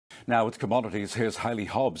Now with commodities, here's Hayley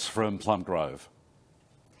Hobbs from Plumgrove.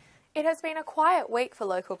 It has been a quiet week for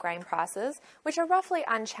local grain prices, which are roughly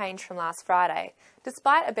unchanged from last Friday,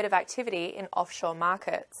 despite a bit of activity in offshore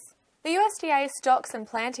markets. The USDA Stocks and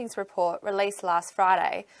Plantings report released last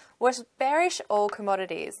Friday was bearish all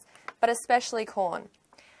commodities, but especially corn.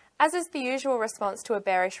 As is the usual response to a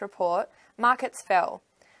bearish report, markets fell.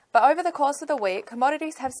 But over the course of the week,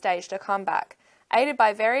 commodities have staged a comeback, aided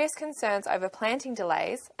by various concerns over planting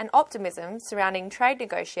delays and optimism surrounding trade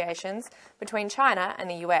negotiations between China and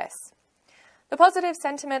the US. The positive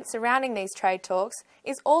sentiment surrounding these trade talks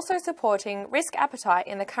is also supporting risk appetite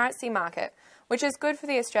in the currency market, which is good for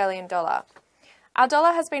the Australian dollar. Our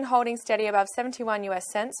dollar has been holding steady above 71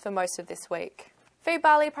 US cents for most of this week. Feed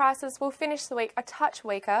barley prices will finish the week a touch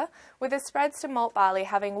weaker, with the spreads to malt barley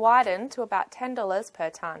having widened to about $10 per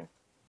tonne.